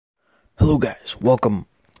Hello guys, welcome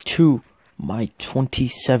to my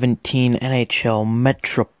 2017 NHL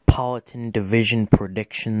Metropolitan Division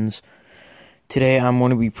predictions. Today I'm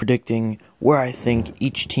going to be predicting where I think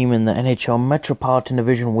each team in the NHL Metropolitan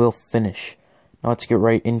Division will finish. Now let's get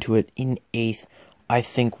right into it. In 8th, I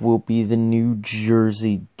think will be the New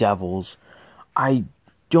Jersey Devils. I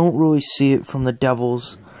don't really see it from the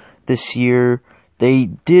Devils this year. They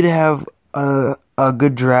did have a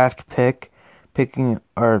good draft pick. The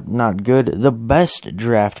best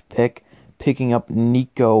draft pick, picking up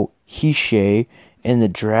Nico Hischier in the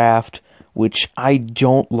draft, which I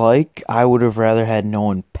don't like. I would have rather had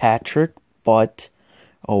Nolan Patrick, but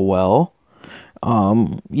oh well.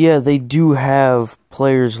 They do have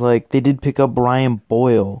players they did pick up Brian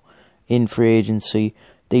Boyle in free agency.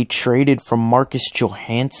 They traded from Marcus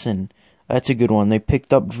Johansson. That's a good one. They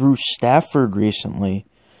picked up Drew Stafford recently.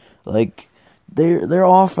 Their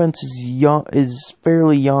offense is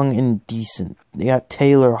fairly young and decent. They got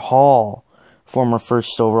Taylor Hall, former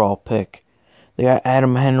first overall pick. They got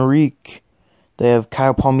Adam Henrique. They have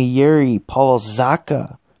Kyle Palmieri, Paul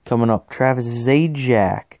Zacha coming up, Travis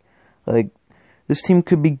Zajac. This team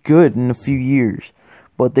could be good in a few years,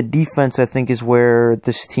 but the defense I think is where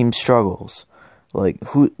this team struggles.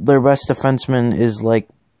 Their best defenseman is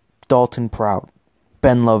Dalton Prout,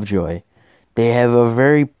 Ben Lovejoy. They have a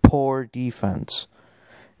very poor defense.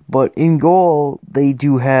 But in goal, they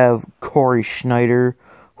do have Corey Schneider,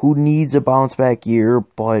 who needs a bounce-back year,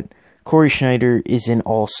 but Corey Schneider is an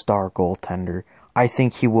all-star goaltender. I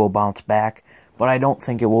think he will bounce back, but I don't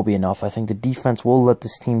think it will be enough. I think the defense will let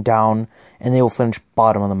this team down, and they will finish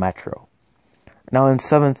bottom of the Metro. Now in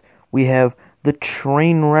 7th, we have the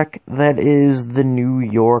train wreck that is the New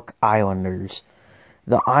York Islanders.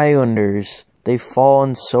 The Islanders, they've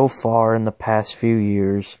fallen so far in the past few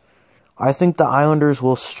years. I think the Islanders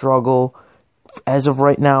will struggle as of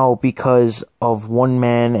right now because of one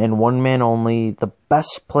man and one man only, the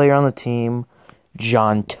best player on the team,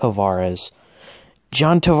 John Tavares.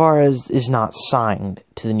 John Tavares is not signed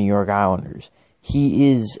to the New York Islanders.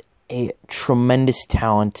 He is a tremendous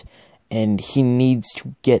talent, and he needs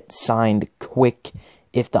to get signed quick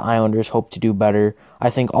if the Islanders hope to do better.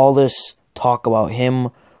 I think all this talk about him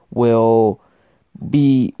will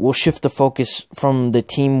shift the focus from the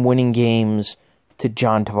team winning games to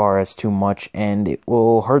John Tavares too much, and it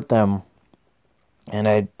will hurt them. And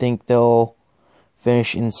I think they'll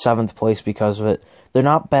finish in 7th place because of it. They're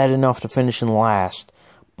not bad enough to finish in last,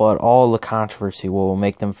 but all the controversy will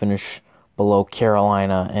make them finish below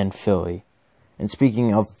Carolina and Philly. And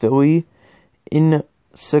speaking of Philly, in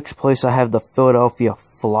 6th place I have the Philadelphia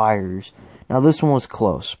Flyers. Now this one was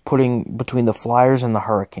close, putting between the Flyers and the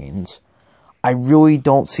Hurricanes. I really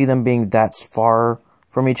don't see them being that far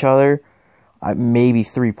from each other. Maybe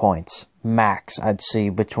 3 points, max, I'd see,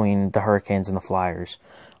 between the Hurricanes and the Flyers.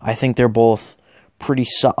 I think they're both pretty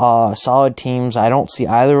solid teams. I don't see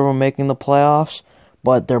either of them making the playoffs,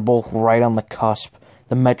 but they're both right on the cusp.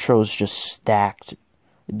 The Metro's just stacked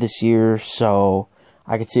this year, so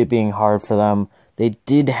I could see it being hard for them. They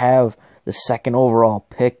did have the 2nd overall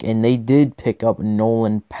pick, and they did pick up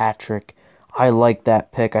Nolan Patrick. I like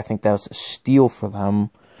that pick. I think that was a steal for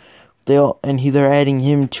them. They're adding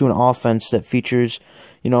him to an offense that features,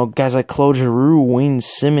 guys like Claude Giroux, Wayne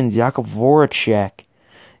Simmons, Jakub Voracek,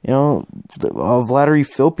 Vladimir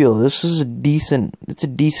Filppula. This is a decent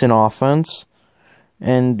offense.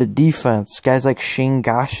 And the defense, guys like Shane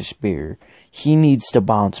Gostisbehere, he needs to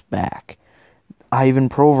bounce back. Ivan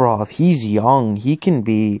Provorov, he's young. He can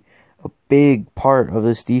be a big part of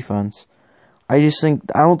this defense. I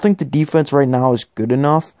don't think the defense right now is good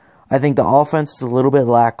enough. I think the offense is a little bit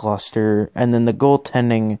lackluster, and then the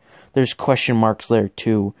goaltending, there's question marks there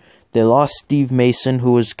too. They lost Steve Mason,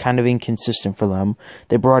 who was kind of inconsistent for them.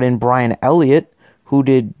 They brought in Brian Elliott, who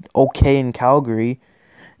did okay in Calgary,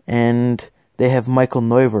 and they have Michael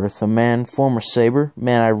Neuwirth, former Sabre,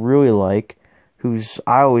 man I really like,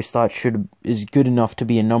 I always thought is good enough to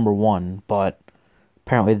be a number 1, but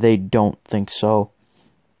apparently they don't think so.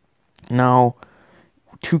 Now,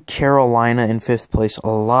 to Carolina in 5th place, a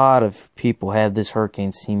lot of people have this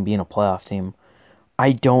Hurricanes team being a playoff team.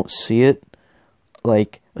 I don't see it.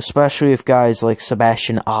 Especially if guys like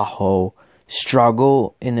Sebastian Aho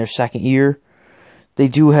struggle in their 2nd year. They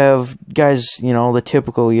do have guys, the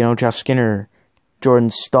typical, Jeff Skinner,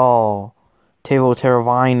 Jordan Staal, Teuvo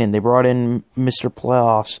Teravainen. They brought in Mr.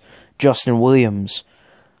 Playoffs, Justin Williams.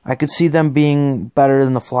 I could see them being better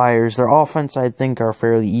than the Flyers. Their offense, I think, are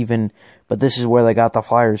fairly even, but this is where they got the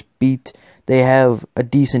Flyers beat. They have a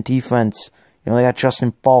decent defense. They got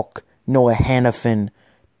Justin Falk, Noah Hannafin,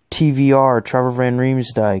 TVR, Trevor Van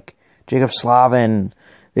Riemsdyk, Jacob Slavin.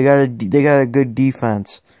 They got a good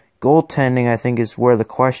defense. Goaltending, I think, is where the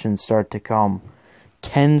questions start to come.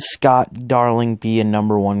 Can Scott Darling be a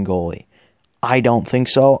number one goalie? I don't think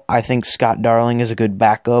so. I think Scott Darling is a good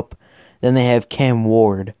backup. Then they have Cam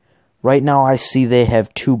Ward. Right now, I see they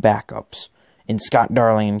have two backups in Scott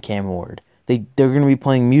Darling and Cam Ward. They're going to be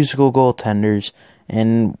playing musical goaltenders,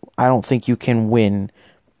 and I don't think you can win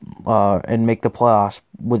and make the playoffs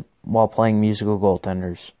while playing musical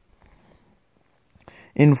goaltenders.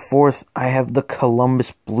 In fourth, I have the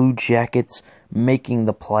Columbus Blue Jackets making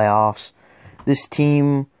the playoffs. This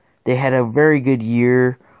team, they had a very good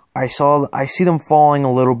year. I see them falling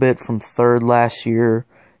a little bit from third last year.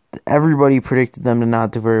 Everybody predicted them to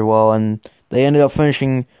not do very well, and they ended up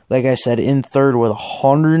finishing, like I said, in third with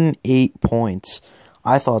 108 points.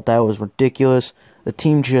 I thought that was ridiculous. The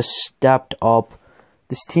team just stepped up.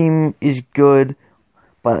 This team is good,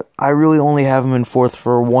 but I really only have them in fourth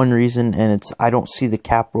for one reason, and it's I don't see the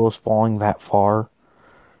Capitals falling that far.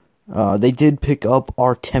 They did pick up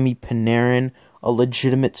Artemi Panarin, a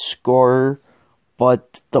legitimate scorer,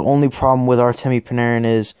 but the only problem with Artemi Panarin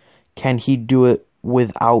is, can he do it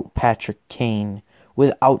without Patrick Kane,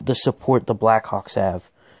 without the support the Blackhawks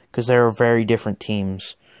have? Because they're very different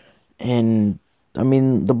teams. And, I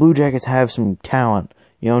mean, the Blue Jackets have some talent.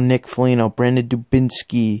 You know, Nick Foligno, Brandon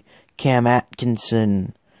Dubinsky, Cam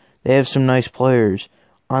Atkinson. They have some nice players.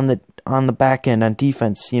 On the back end, on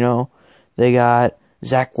defense, you know, they got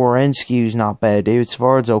Zach Werenski, who's not bad. David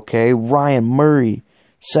Savard's okay. Ryan Murray,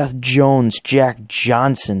 Seth Jones, Jack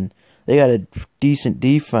Johnson. They got a decent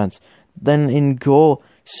defense. Then in goal,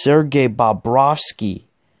 Sergei Bobrovsky.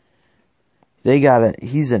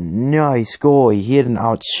 He's a nice goalie. He had an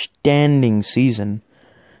outstanding season.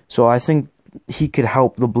 So I think he could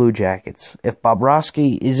help the Blue Jackets. If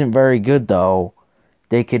Bobrovsky isn't very good, though,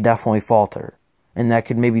 they could definitely falter. And that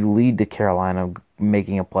could maybe lead to Carolina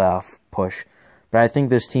making a playoff push. But I think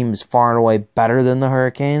this team is far and away better than the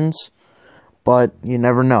Hurricanes. But you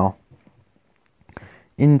never know.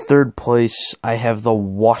 In third place, I have the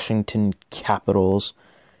Washington Capitals.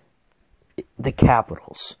 The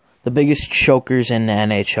Capitals. The biggest chokers in the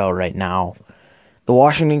NHL right now. The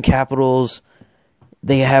Washington Capitals,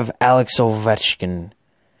 they have Alex Ovechkin.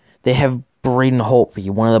 They have Braden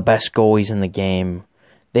Holtby, one of the best goalies in the game.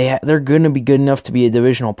 They're going to be good enough to be a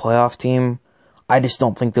divisional playoff team. I just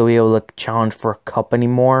don't think they'll be able to challenge for a cup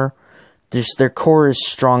anymore. Their core is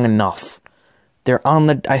strong enough.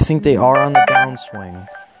 I think they are on the downswing.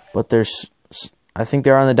 I think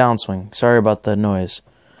they're on the downswing. Sorry about the noise.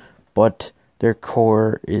 But their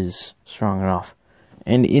core is strong enough.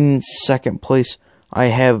 And in second place, I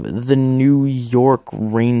have the New York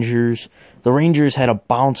Rangers. The Rangers had a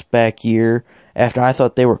bounce back year after I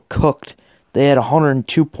thought they were cooked. They had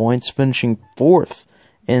 102 points, finishing fourth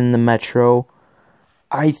in the Metro.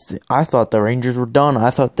 I thought the Rangers were done. I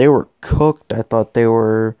thought they were cooked. I thought they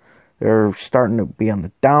were starting to be on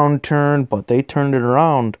the downturn, but they turned it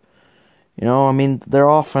around. You know, I mean, their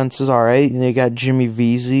offense is alright. They got Jimmy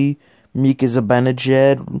Vesey, Mika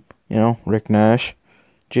Zibanejad, you know, Rick Nash,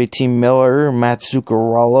 JT Miller, Matt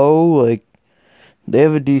Zuccarello. Like, they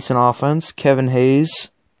have a decent offense. Kevin Hayes.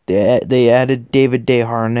 They added David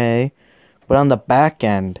Desharnais. But on the back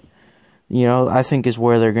end, you know, I think is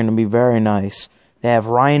where they're going to be very nice. They have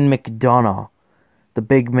Ryan McDonough, the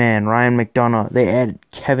big man, Ryan McDonough. They added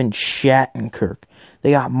Kevin Shattenkirk.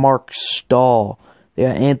 They got Mark Stahl. They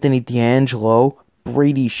got Anthony D'Angelo,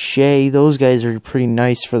 Brady Shea. Those guys are pretty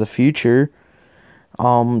nice for the future.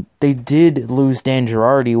 They did lose Dan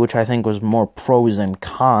Girardi, which I think was more pros than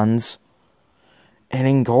cons. And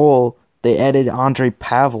in goal, they added Andrei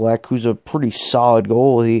Pavlek, who's a pretty solid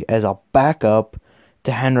goalie, as a backup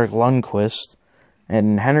to Henrik Lundqvist.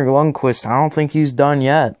 And Henrik Lundqvist, I don't think he's done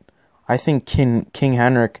yet. I think King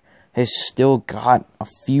Henrik has still got a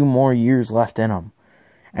few more years left in him.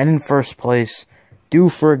 And in first place, due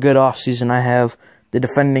for a good offseason, I have the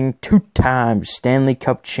defending two-time Stanley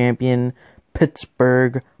Cup champion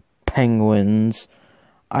Pittsburgh Penguins.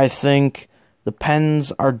 I think the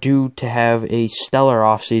Pens are due to have a stellar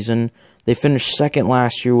offseason. They finished second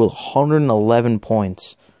last year with 111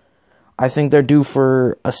 points. I think they're due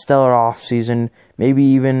for a stellar offseason, maybe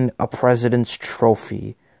even a President's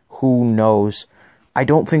Trophy. Who knows? I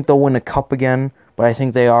don't think they'll win a cup again, but I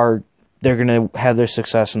think they're going to have their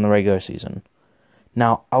success in the regular season.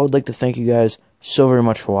 Now, I would like to thank you guys so very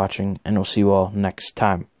much for watching, and we'll see you all next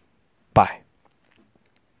time. Bye.